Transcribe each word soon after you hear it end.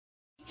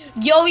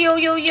Yo, yo,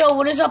 yo, yo,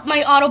 what is up,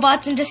 my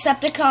Autobots and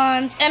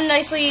Decepticons? M.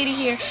 Nicely80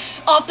 here.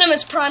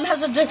 Optimus Prime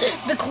has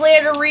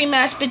declared a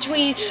rematch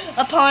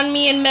upon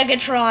me and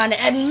Megatron,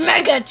 and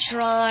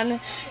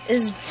Megatron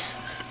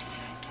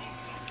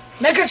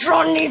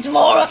needs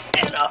more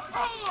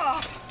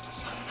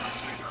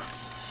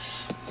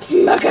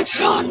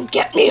Megatron,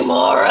 get me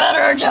more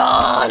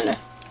Energon!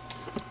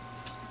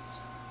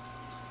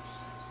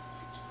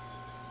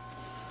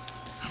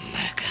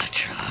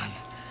 Megatron,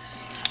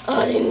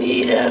 I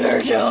need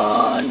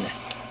Energon!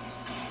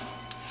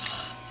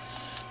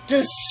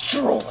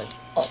 Destroy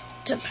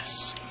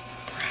Optimus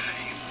Prime.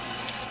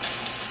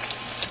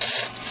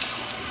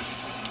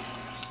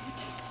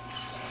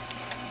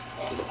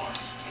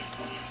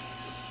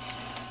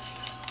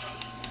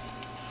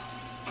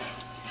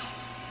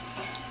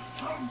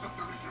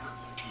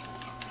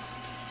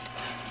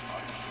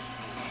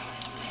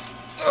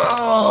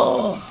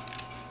 Oh!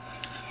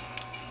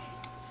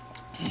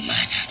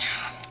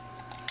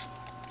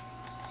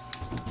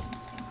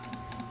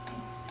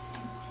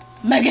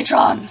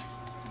 Megatron!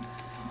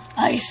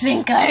 I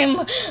think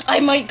I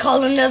might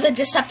call another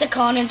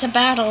Decepticon into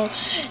battle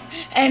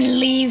and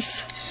leave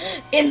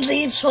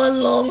for a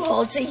long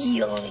haul to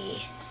heal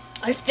me.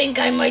 I think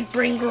I might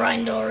bring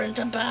Grindor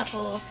into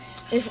battle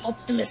if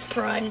Optimus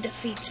Prime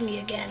defeats me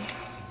again.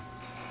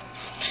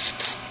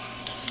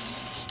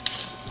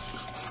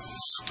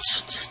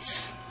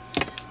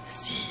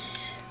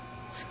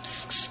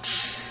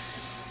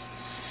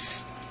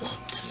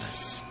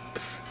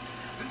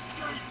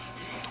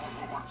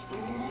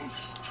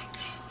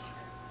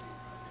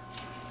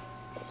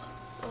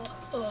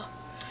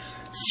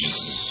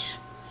 See.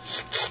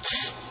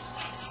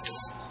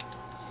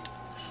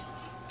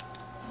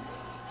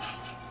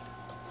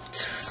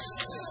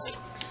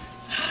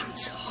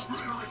 That's all.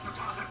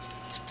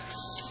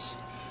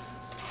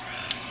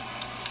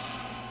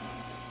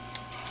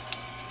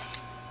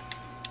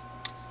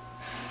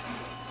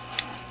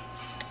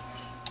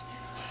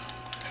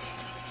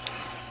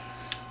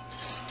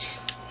 There's two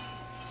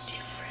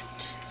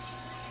different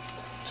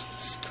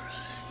Optimus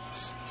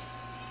Primes.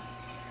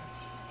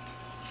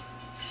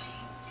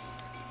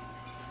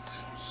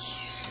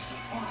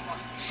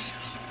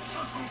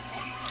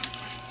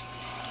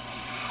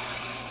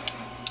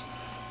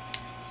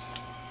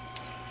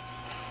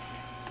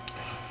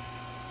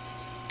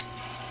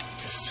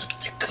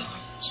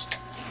 Decepticons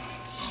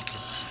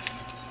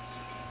mobilize.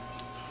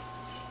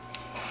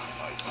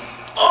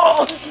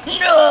 Oh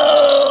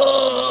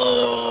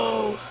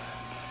no!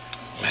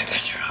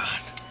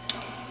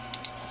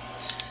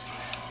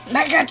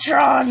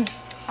 Megatron,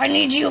 I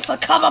need you for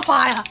cover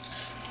fire.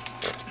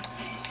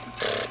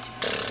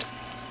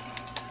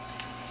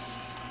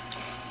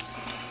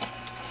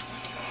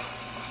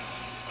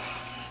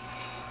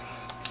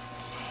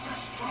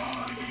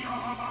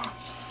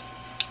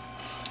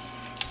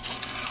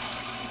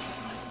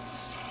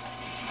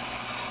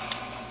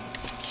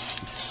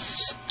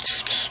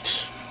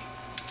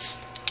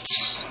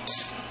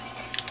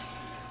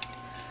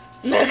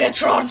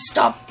 Megatron,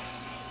 stop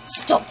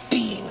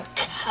being a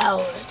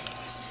coward.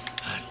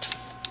 And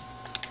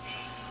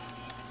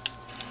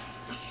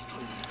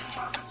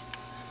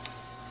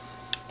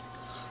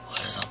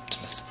where's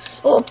Optimus?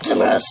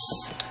 Optimus!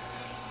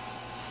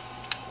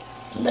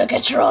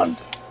 Megatron.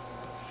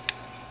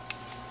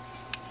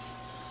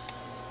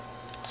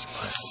 You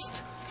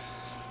must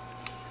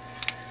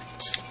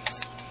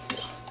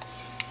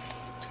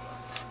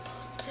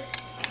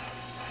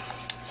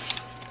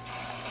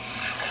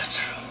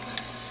Megatron.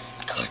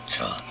 Good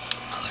job,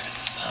 good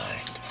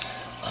find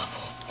of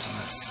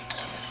Optimus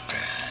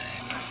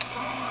Prime.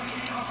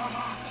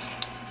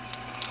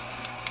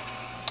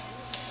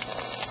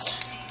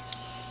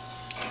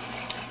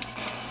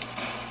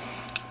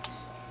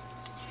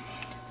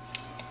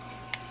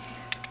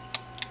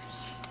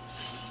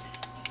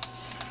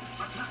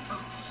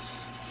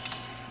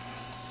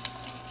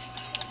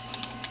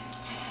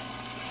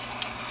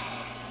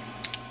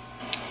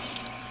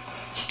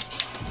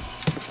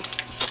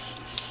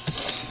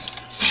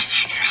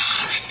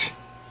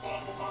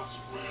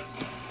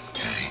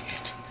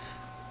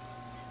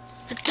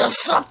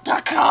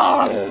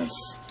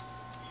 Decepticons!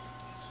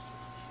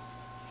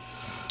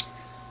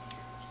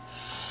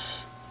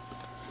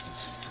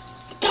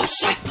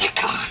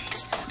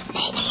 Decepticons!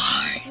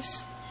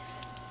 Mobilize!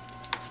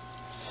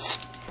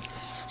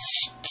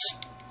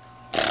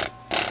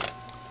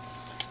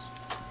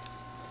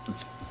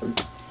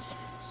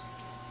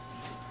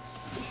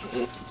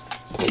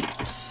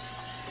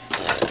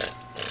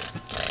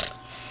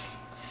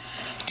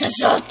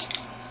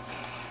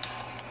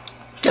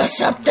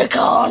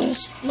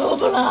 Decepticons,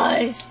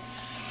 mobilize!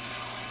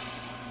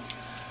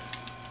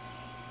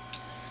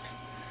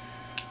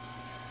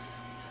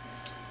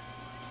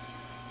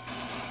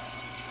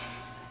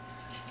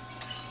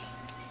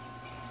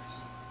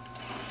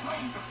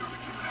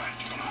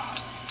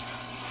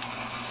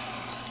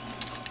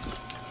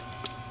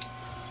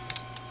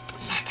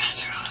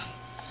 Megatron.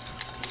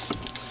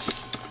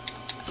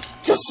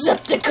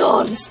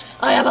 Decepticons!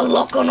 I have a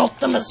lock on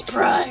Optimus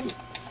Prime.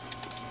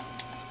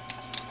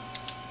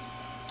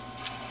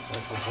 I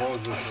can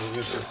pause this. We'll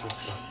get this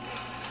one.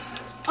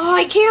 Oh,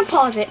 I can't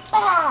pause it.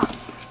 Ah!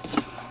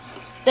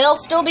 They'll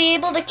still be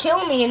able to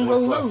kill me and we'll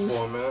lose.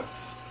 4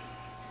 minutes?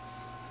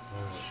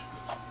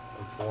 Alright.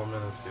 In 4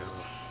 minutes, get it.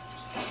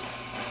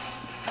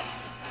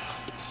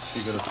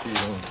 You gotta feed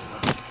on.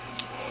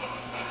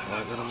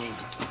 I gotta move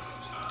it.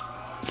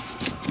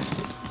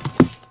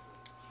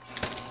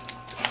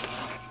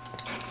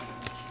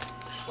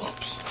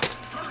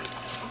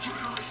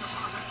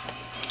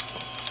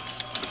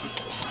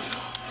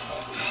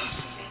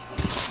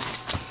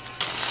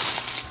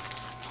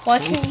 Why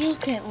can't you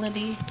get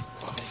Libby?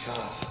 Oh my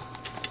god.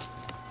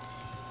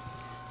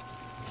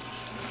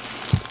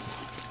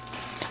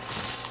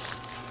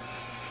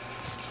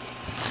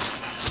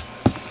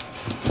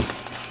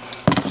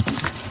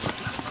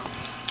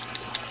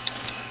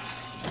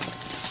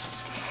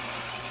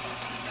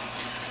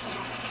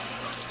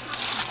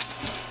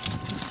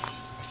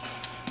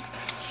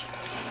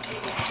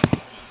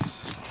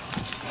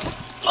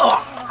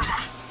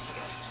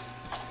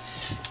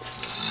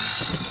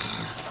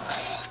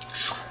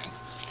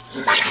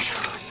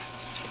 Megatron!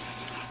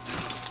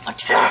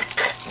 Attack!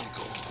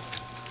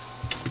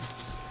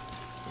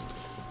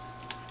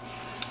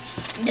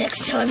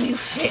 Next time you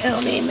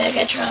fail me,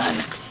 Megatron,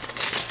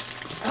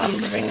 I'm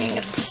bringing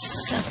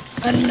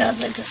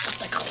another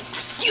Decepticon.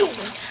 You,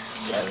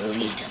 your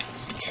leader,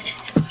 to hell.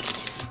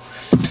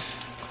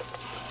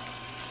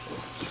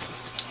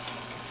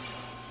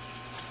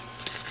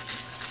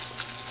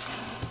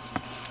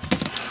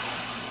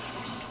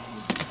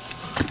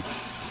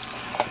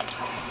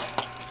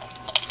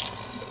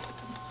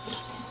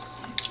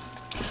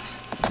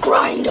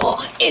 Grindor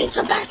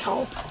into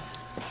battle.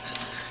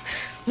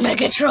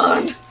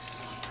 Megatron,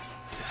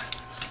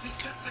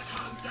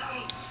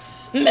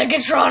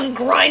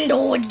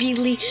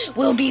 Grindor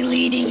will be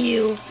leading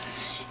you.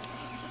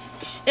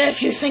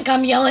 If you think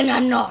I'm yelling,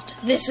 I'm not.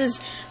 This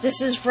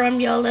is from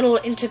your little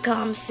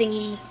intercom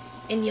thingy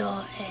in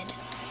your head.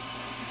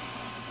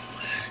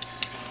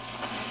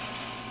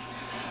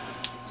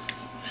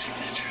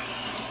 Megatron,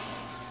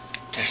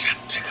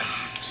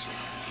 Decepticons,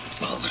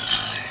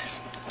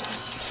 mobilize.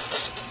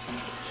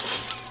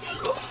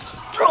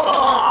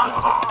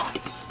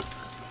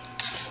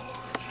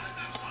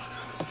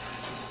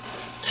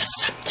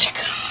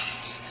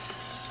 Decepticons.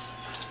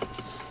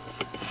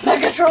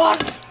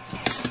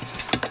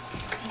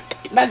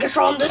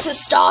 Megatron, this is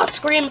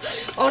Starscream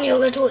on your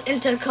little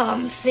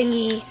intercom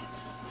thingy.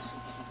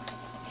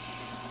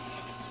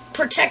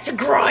 Protect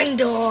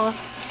Grindor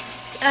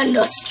and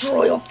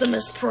destroy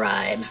Optimus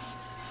Prime.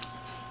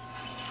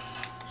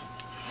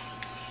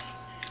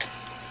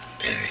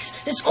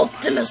 It's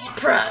Optimus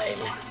Prime.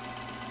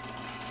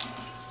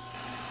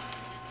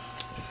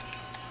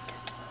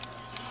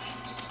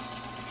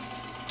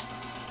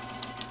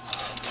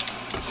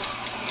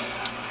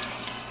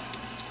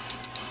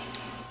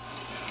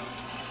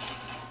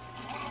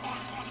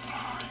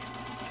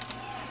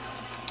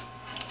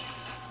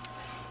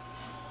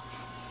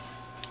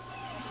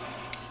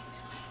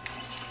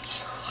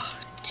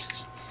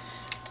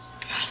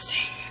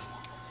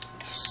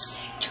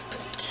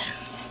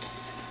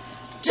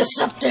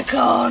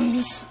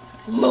 Decepticons,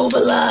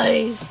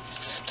 mobilize.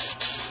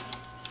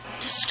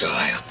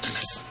 Destroy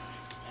Optimus.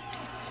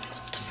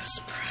 Optimus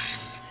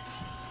Prime.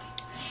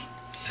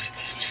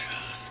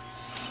 Megatron.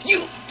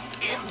 You.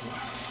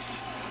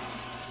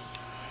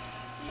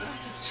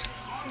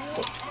 Megatron.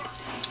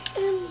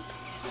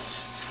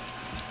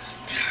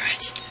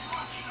 Turret.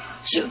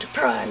 Shoot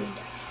Prime.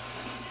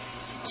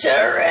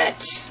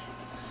 Turret.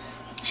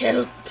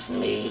 Help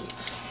me.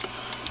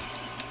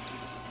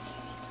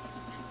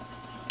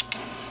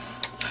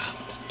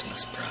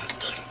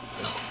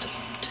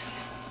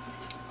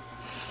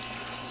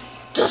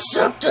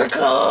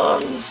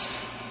 Decepticons,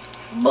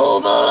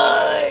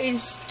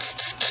 mobilize!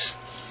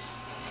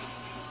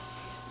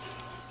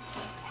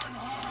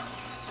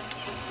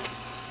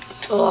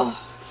 Oh,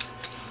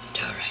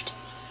 turret,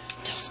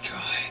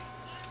 destroy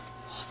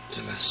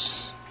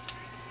Optimus.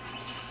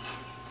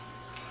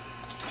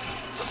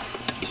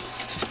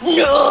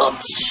 No!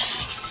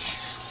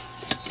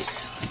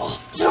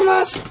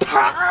 Optimus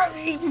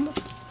Prime!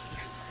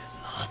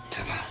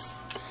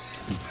 Optimus.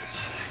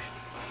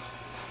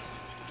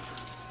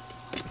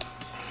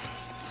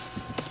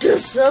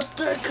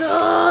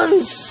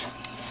 Decepticons!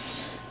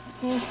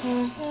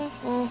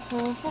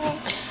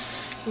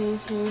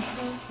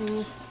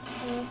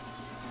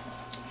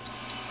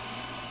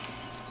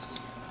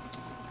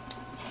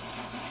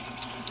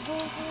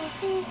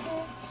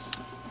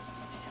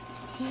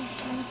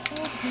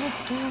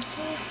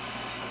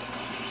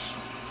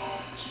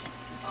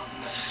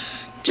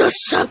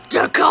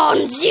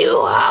 Decepticons,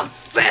 you have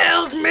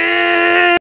failed me!